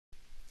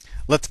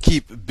let's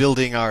keep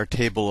building our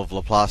table of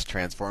Laplace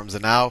transforms,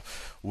 and now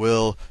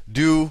we'll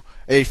do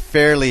a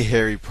fairly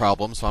hairy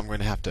problem. So I'm going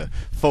to have to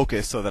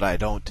focus so that I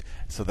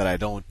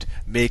don't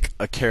make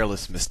a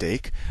careless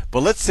mistake.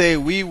 But let's say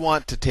we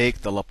want to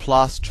take the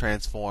Laplace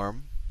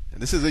transform,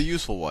 and this is a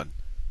useful one.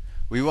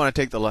 We want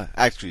to take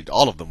actually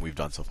all of them we've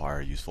done so far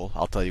are useful.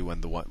 I'll tell you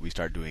when we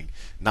start doing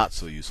not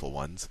so useful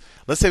ones.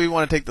 Let's say we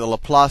want to take the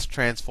Laplace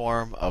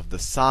transform of the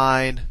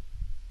sine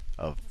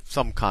of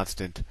some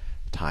constant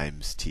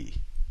times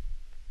t.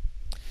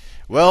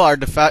 Well, our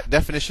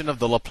definition of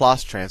the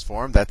Laplace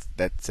transform, that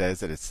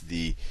says that it's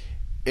the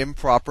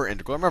improper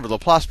integral. Remember, the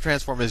Laplace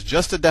transform is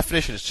just a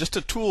definition. It's just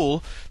a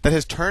tool that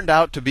has turned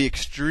out to be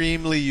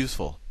extremely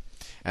useful.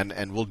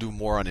 And we'll do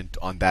more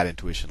on that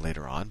intuition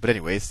later on. But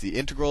anyway, it's the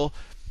integral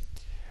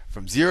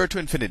from 0 to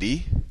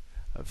infinity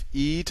of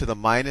e to the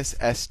minus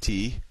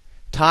st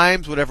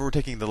times whatever we're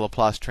taking the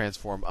Laplace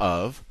transform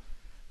of,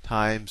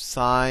 times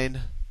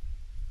sine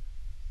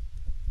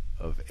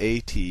of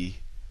at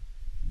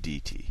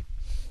dt.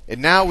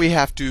 And now we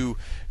have to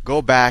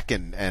go back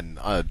and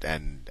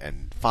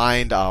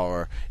find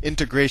our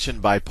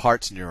integration by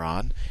parts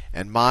neuron,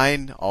 and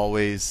mine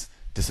always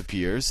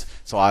disappears.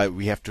 So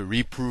we have to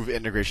reprove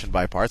integration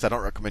by parts. I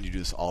don't recommend you do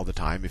this all the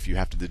time. If you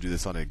have to do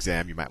this on an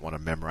exam, you might want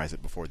to memorize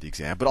it before the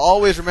exam. But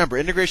always remember,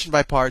 integration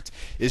by parts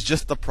is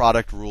just the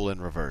product rule in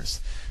reverse.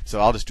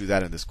 So I'll just do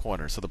that in this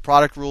corner. So the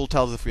product rule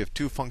tells us if we have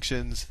two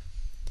functions,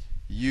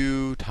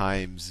 u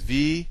times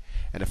v,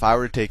 and if I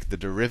were to take the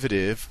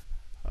derivative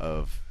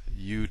of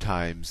u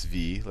times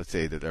v, let's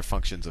say that they're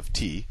functions of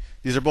t.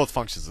 These are both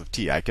functions of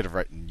t. I could have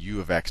written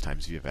u of x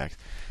times v of x.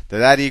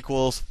 That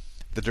equals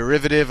the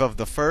derivative of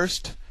the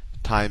first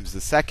times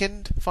the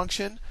second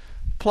function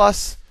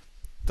plus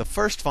the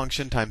first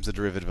function times the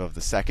derivative of the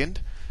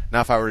second.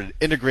 Now if I were to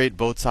integrate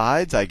both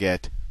sides, I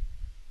get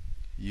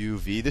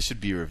uv, this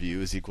should be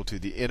review, is equal to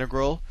the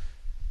integral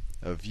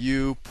of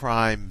u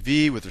prime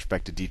v with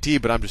respect to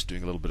dt, but I'm just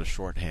doing a little bit of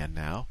shorthand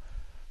now,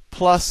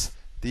 plus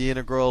the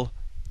integral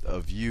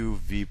of u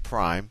v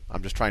prime.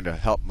 I'm just trying to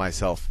help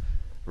myself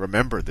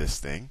remember this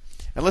thing.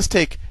 And let's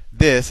take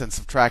this and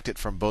subtract it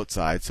from both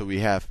sides. So we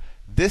have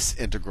this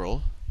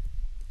integral,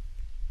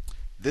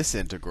 the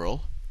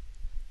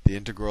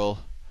integral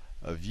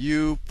of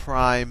u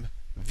prime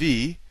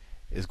v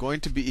is going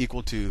to be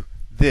equal to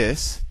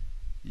this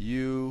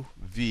u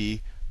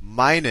v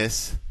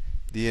minus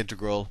the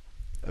integral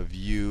of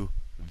u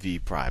v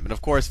prime. And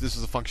of course, this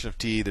is a function of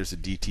t. There's a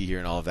dt here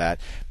and all of that.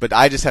 But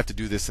I just have to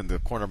do this in the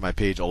corner of my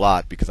page a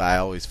lot because I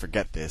always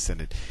forget this.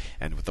 And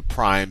with the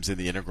primes and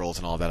the integrals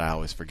and all that, I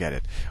always forget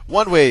it.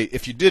 One way,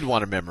 if you did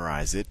want to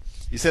memorize it,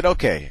 you said,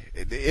 okay,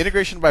 the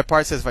integration by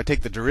parts says if I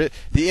take the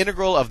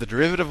integral of the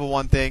derivative of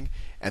one thing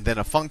and then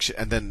a function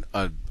and then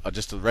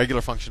just a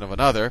regular function of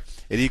another,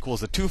 it equals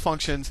the two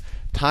functions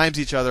times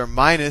each other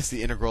minus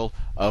the integral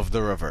of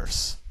the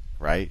reverse.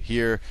 Right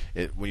here,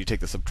 when you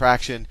take the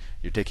subtraction,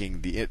 you're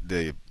taking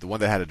the one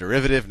that had a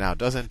derivative now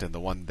doesn't, and the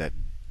one that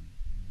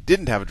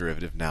didn't have a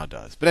derivative now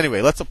does. But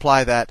anyway, let's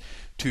apply that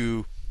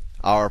to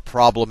our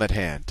problem at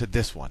hand, to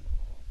this one.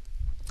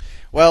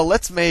 Well,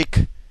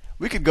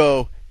 we could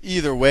go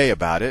either way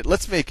about it.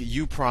 Let's make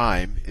u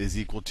prime is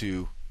equal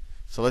to,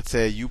 so let's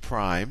say u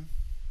prime,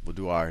 we'll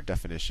do our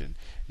definition.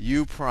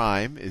 U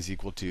prime is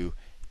equal to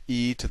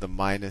e to the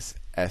minus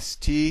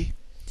st,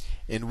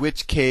 in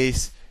which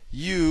case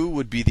u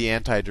would be the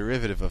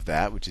antiderivative of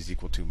that, which is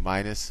equal to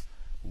minus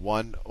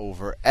 1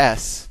 over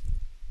s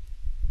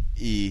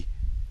e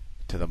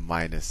to the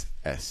minus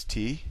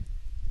st.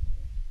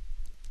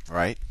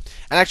 Right?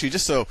 And actually,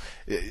 just so,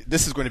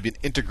 this is going to be an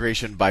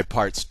integration by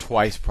parts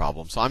twice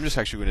problem. So I'm just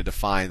actually going to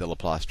define the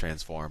Laplace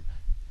transform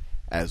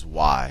as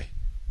y.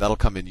 That'll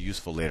come in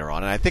useful later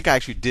on. And I think I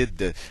actually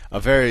did a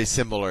very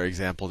similar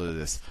example to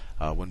this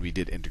when we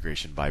did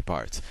integration by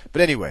parts.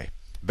 But anyway,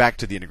 back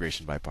to the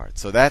integration by parts.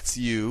 So that's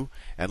u,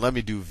 and let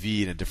me do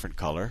v in a different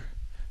color.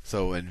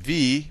 So in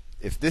v,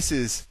 if this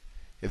is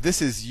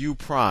u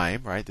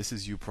prime, right? This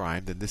is u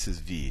prime, then this is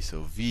v.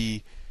 So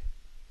v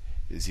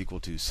is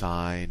equal to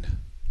sine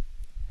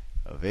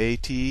of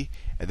at, and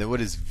then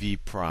what is v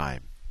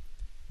prime?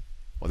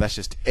 Well, that's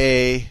just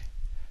a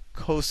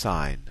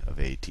cosine of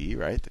at,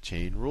 right? The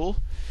chain rule.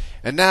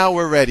 And now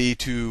we're ready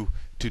to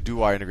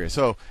do our integration.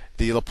 So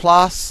the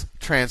Laplace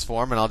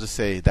transform, and I'll just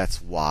say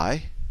that's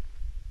y.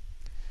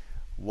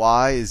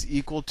 Y is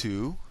equal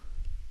to,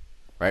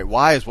 right?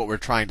 Y is what we're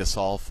trying to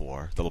solve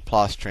for, the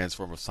Laplace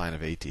transform of sine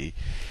of at.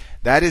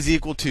 That is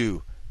equal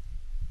to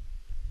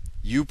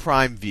u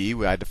prime v,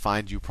 where I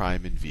defined u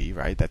prime in v,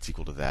 right? That's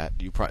equal to that.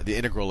 The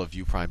integral of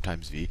u prime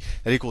times v.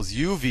 That equals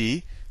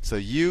uv. So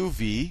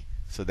uv,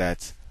 so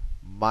that's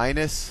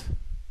minus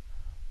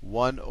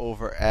 1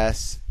 over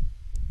s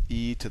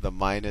e to the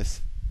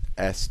minus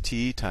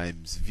st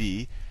times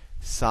v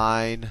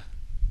sine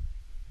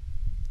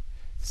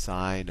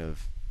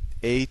of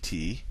at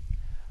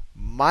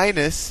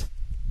minus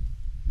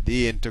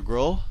the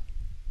integral.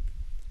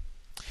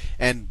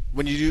 And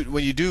when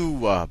you do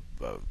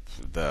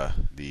the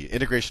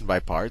integration by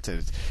parts, and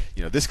it's,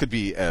 this could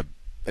be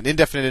an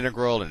indefinite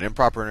integral, an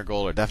improper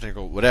integral, or definite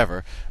integral,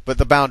 whatever, but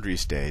the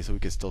boundaries stay. So we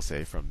could still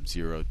say from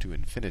 0 to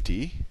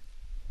infinity,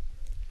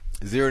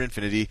 0 to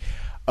infinity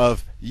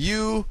of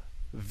u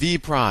v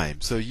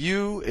prime. So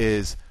u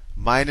is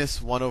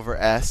minus 1 over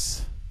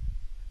s,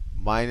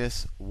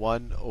 minus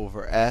 1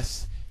 over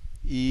s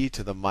e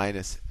to the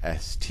minus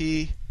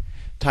st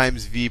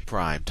times v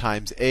prime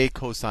times a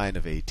cosine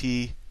of at,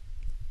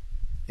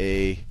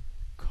 a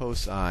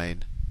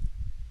cosine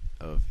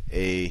of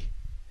at,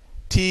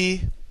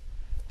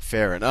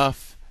 fair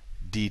enough,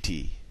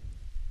 dt.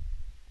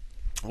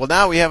 Well,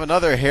 now we have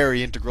another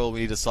hairy integral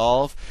we need to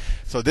solve.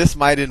 So this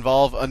might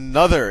involve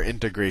another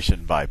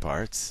integration by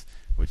parts,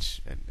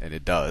 which and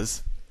it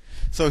does.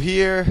 So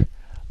here,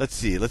 let's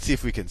see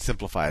if we can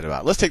simplify it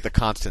about. Let's take the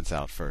constants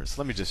out first.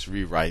 Let me just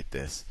rewrite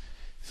this.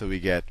 So we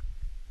get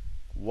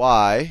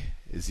y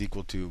is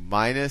equal to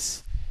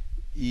minus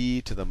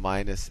e to the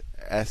minus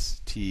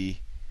st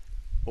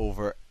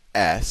over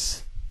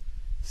s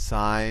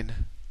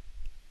sine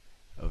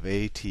of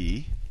at. So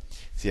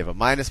you have a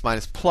minus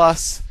minus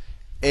plus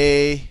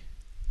a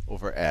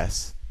over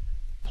s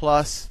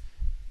plus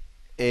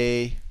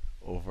a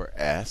over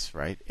s,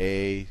 right?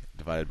 A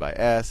divided by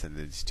s, and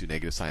these two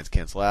negative signs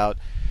cancel out,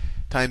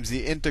 times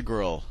the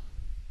integral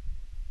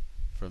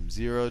from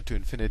 0 to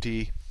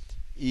infinity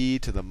e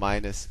to the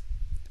minus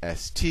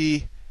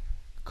st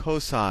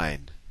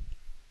cosine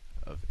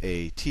of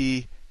at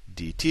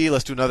dt.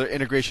 Let's do another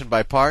integration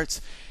by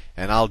parts,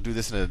 and I'll do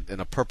this in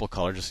a purple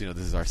color, just so you know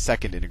this is our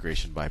second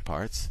integration by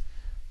parts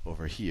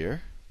over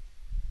here.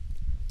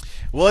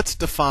 Well, let's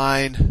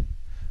define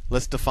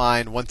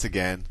once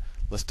again.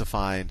 Let's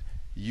define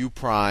u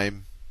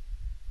prime.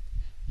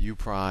 U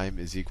prime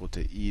is equal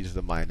to e to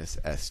the minus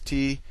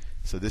st.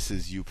 So this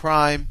is u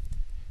prime.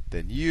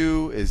 Then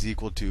u is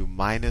equal to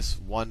minus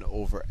 1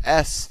 over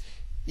s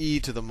e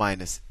to the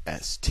minus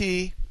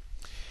st.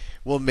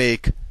 We'll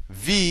make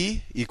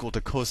v equal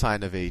to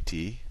cosine of at.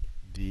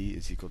 v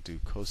is equal to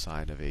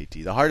cosine of at.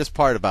 The hardest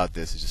part about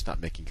this is just not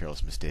making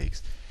careless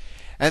mistakes.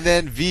 And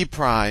then v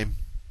prime,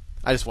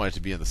 I just want it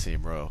to be in the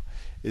same row,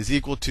 is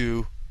equal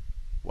to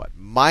what?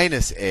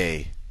 Minus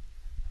a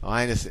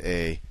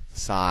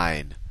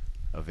sine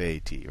of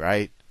at,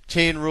 right?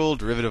 Chain rule,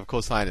 derivative of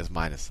cosine is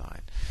minus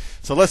sine.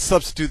 So let's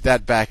substitute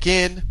that back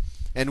in,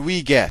 and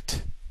we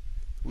get,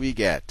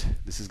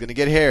 this is going to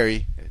get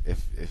hairy,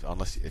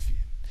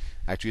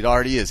 actually it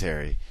already is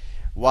hairy.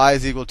 Y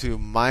is equal to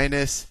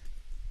minus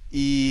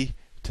e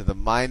to the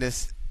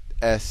minus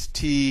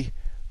st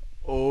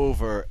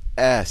over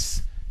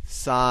s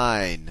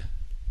sine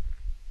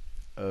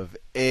of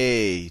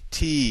at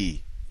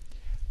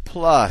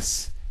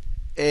plus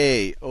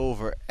a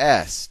over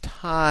s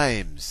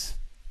times.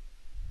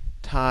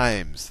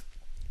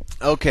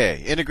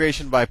 Okay,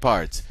 integration by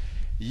parts.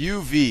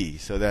 uv,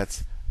 so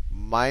that's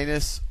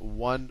minus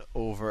 1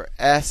 over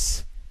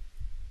s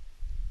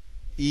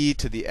e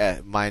to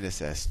the minus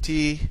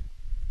st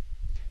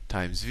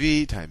times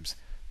v times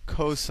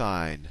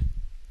cosine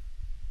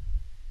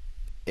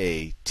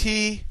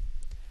at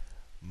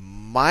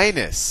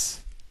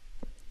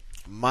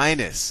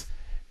minus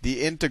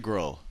the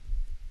integral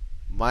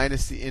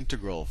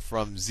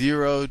from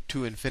 0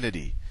 to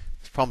infinity.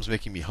 This problem's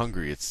making me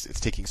hungry. It's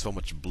taking so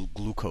much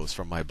glucose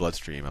from my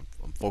bloodstream.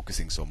 I'm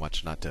focusing so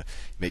much not to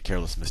make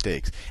careless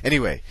mistakes.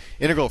 Anyway,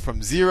 integral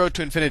from 0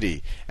 to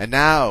infinity. And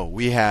now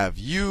we have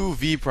u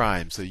v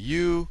prime. So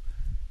u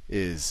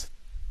is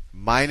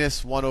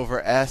minus 1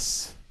 over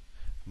s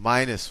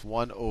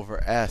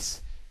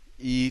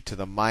e to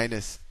the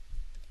minus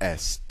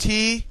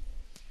st.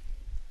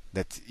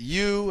 That's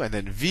u, and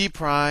then v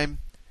prime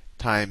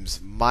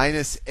times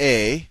minus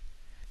a.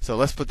 So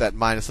let's make that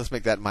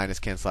minus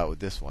cancel out with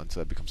this one, so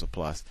that becomes a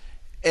plus.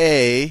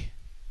 A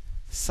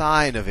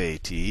sine of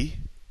at dt.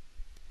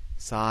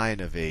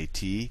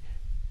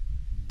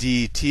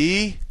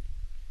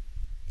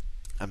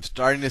 I'm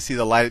starting to see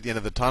the light at the end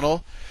of the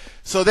tunnel.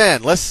 So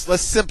then let's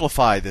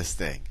simplify this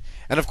thing.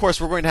 And of course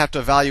we're going to have to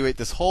evaluate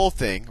this whole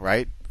thing,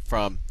 right,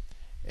 from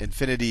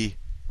infinity.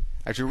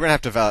 Actually, we're going to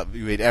have to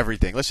evaluate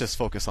everything. Let's just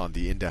focus on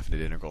the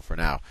indefinite integral for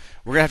now.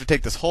 We're going to have to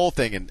take this whole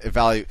thing and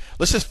evaluate.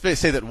 Let's just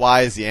say that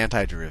y is the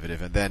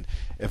antiderivative, and then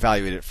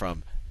evaluate it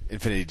from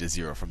infinity to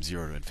 0, from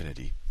 0 to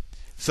infinity.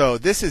 So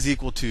this is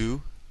equal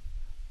to,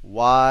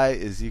 y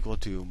is equal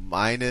to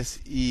minus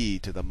e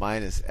to the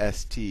minus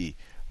st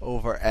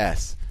over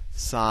s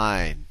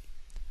sine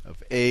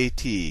of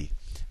at.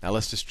 Now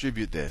let's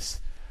distribute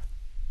this.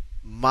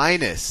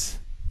 Minus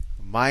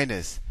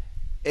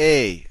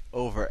a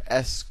over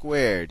s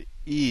squared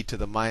e to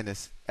the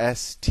minus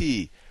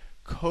st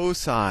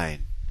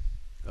cosine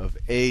of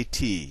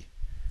at.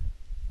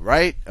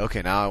 Right?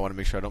 Okay, now I want to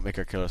make sure I don't make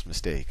a careless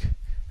mistake.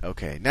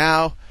 Okay,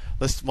 now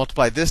let's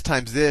multiply this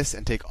times this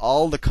and take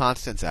all the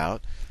constants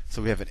out.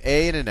 So we have an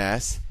a and an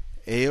s,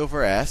 a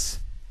over s.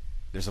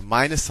 There's a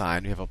minus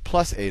sign. We have a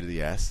plus a to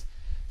the s.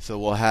 So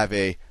we'll have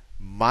a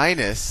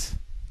minus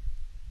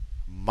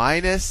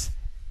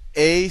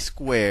a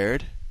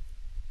squared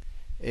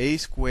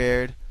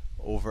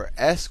over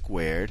s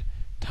squared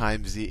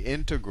times the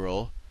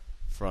integral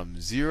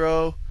from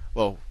 0.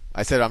 Well,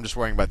 I said I'm just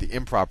worrying about the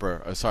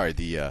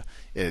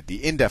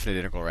the indefinite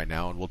integral right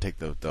now, and we'll take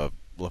we'll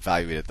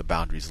evaluate at the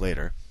boundaries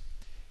later.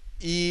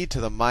 E to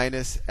the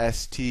minus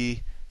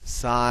st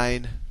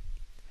sine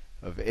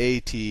of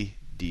at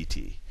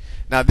dt.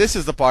 Now this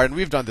is the part, and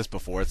we've done this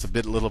before. It's a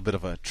little bit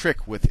of a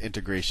trick with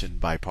integration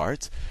by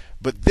parts.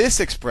 But this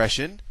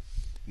expression,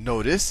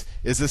 notice,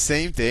 is the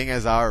same thing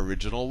as our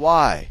original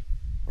y,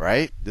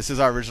 right? This is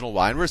our original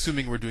y, and we're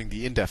assuming we're doing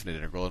the indefinite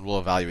integral, and we'll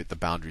evaluate the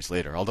boundaries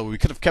later. Although we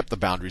could have kept the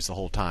boundaries the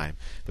whole time,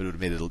 but it would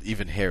have made it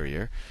even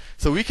hairier.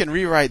 So we can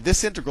rewrite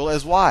this integral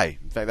as y.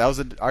 In fact, that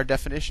was our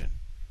definition.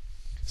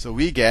 So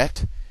we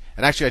get,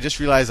 and actually I just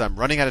realized I'm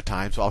running out of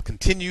time, so I'll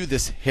continue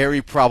this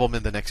hairy problem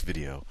in the next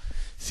video.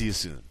 See you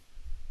soon.